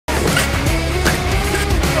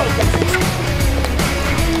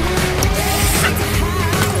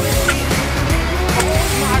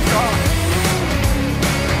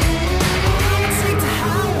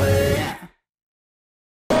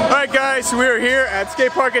So we are here at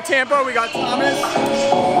Skatepark of Tampa. We got Thomas. Look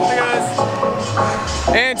at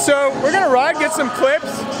this. And so we're gonna ride, get some clips,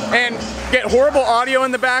 and get horrible audio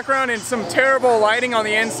in the background and some terrible lighting on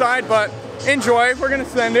the inside, but enjoy. We're gonna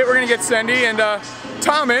send it. We're gonna get Sendy, and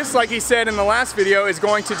Thomas, like he said in the last video, is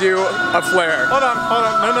going to do a flare. Hold on.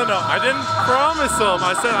 No. I didn't promise him.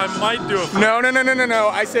 I said I might do a flare. No.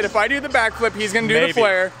 I said if I do the backflip, he's gonna do the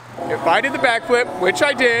flare. If I did the backflip, which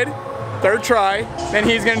I did, third try, then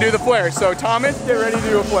he's gonna do the flare. So Thomas, get ready to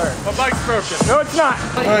do a flare. My bike's broken. No, it's not.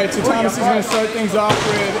 All right, so Thomas is gonna start things off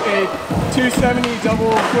with a 270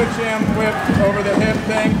 double foot jam whip over the hip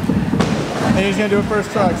thing. And he's gonna do it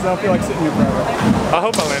first try, because I don't feel like sitting here forever. I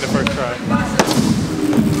hope I land it first try.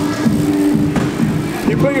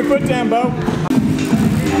 You put your foot down, Bo.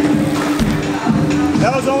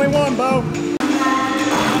 That was only one, Bo.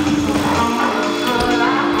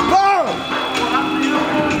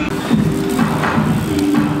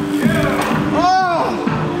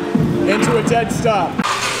 Into a dead stop.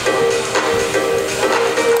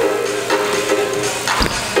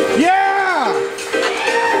 Yeah!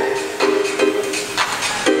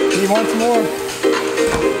 He wants more.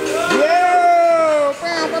 Yeah!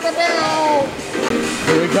 Bow, bow, bow, bow.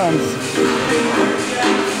 Here he comes.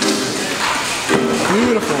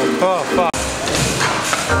 Beautiful. Oh, fuck.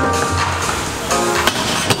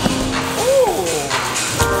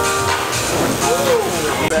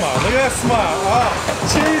 Look at that smile. Oh,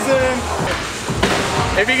 cheesing.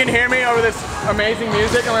 If you can hear me over this amazing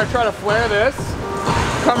music, I'm gonna try to flare this,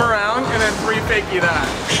 come around, and then 3 fakie that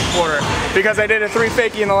quarter. Because I did a 3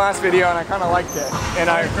 fakie in the last video and I kind of liked it. And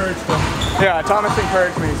I encouraged him. Yeah, Thomas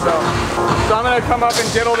encouraged me. So I'm gonna come up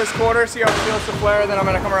and diddle this quarter, see how it feels to flare, then I'm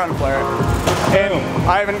gonna come around and flare it. And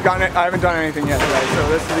I haven't done anything yet today, so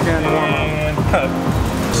this is again the warm-up.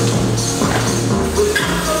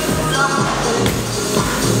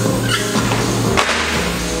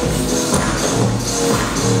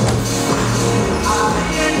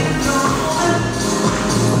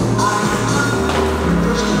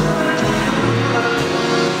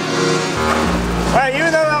 Alright,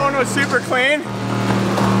 even though that one was super clean,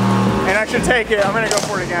 and I should take it, I'm gonna go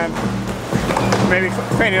for it again. Maybe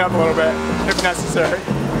clean it up a little bit, if necessary.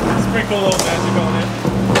 Sprinkle a little magic on it.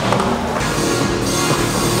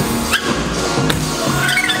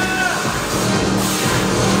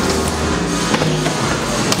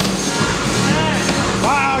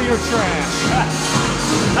 Wow, you're trash.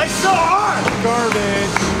 That's so hard!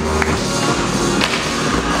 Garbage.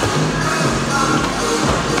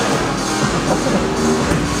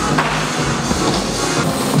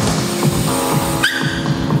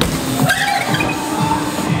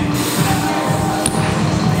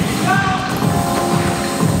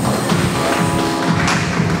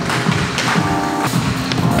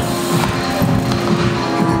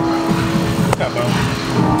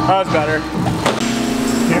 That was better.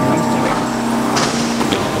 Here comes Jimmy.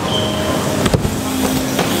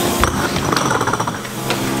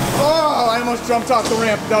 Oh, I almost jumped off the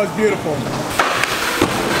ramp. That was beautiful.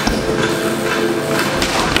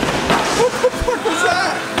 What the fuck was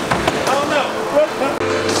that? I don't know.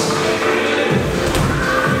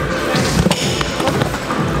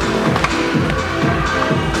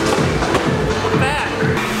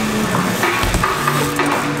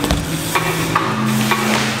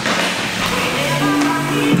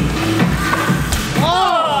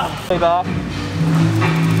 Off.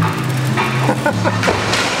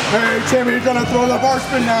 Hey Timmy, you're gonna throw the bar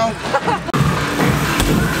spin now.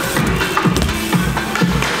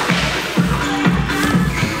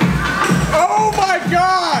 Oh my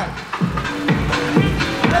god!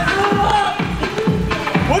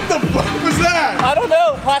 What the fuck was that? I don't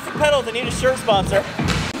know. Plastic pedals. I need a shirt sponsor.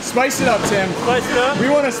 Spice it up, Tim. Spice it up? We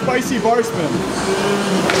want a spicy bar spin.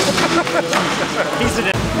 Piece of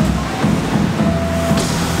it.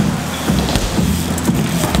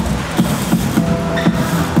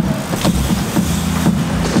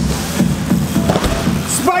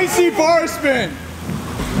 Spicy bar spin!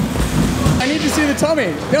 I need to see the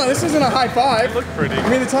tummy. No, this isn't a high five. It looked pretty. Give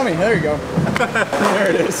me the tummy. There you go. There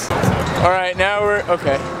it is. All right, now we're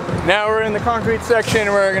in the concrete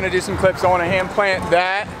section. We're gonna do some clips. I want to hand plant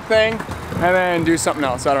that thing and then do something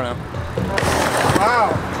else. I don't know.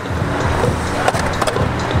 Wow.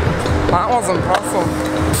 That was impressive.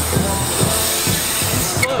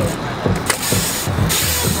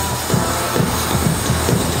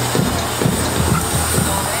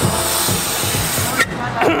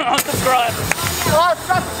 Unsubscribe. Oh, it's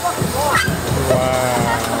not the fucking bar.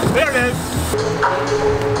 Wow. There it is.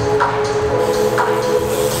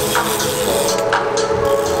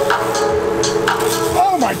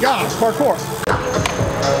 Oh my gosh, parkour.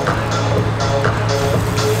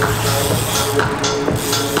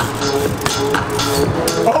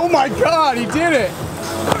 my God, he did it!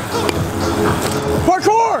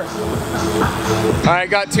 Parkour! Alright,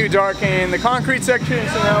 got too dark in the concrete section,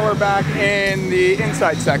 so now we're back in the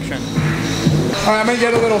inside section. Alright, I'm gonna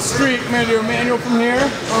get a little streak. I'm gonna do a manual from here,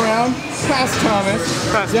 around, past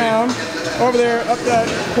Thomas, down, over there, up that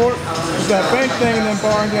court, there's that bank thing, and then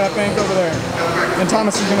barring that bank over there. And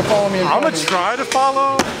Thomas is gonna follow me. I'm gonna try to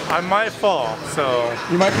follow. I might fall, so.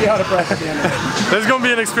 You might be out of breath at the end of it. This is gonna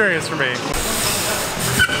be an experience for me.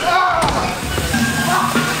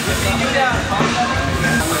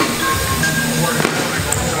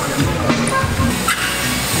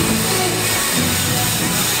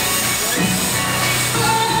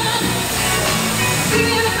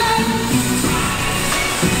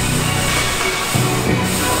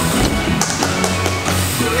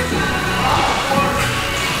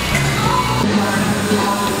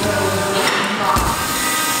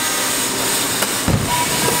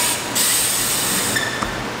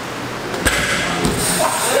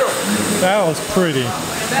 That was pretty.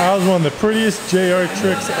 That was one of the prettiest JR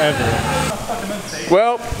tricks ever.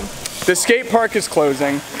 Well, the skate park is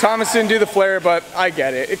closing. Thomas didn't do the flare, but I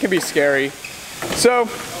get it. It can be scary. So,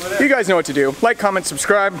 you guys know what to do. Like, comment,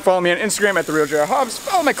 subscribe, and follow me on Instagram at TheRealJRHobbs.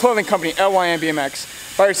 Follow my clothing company,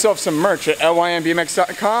 LYNBMX. Buy yourself some merch at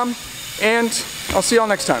lynbmx.com. And I'll see y'all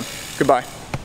next time. Goodbye.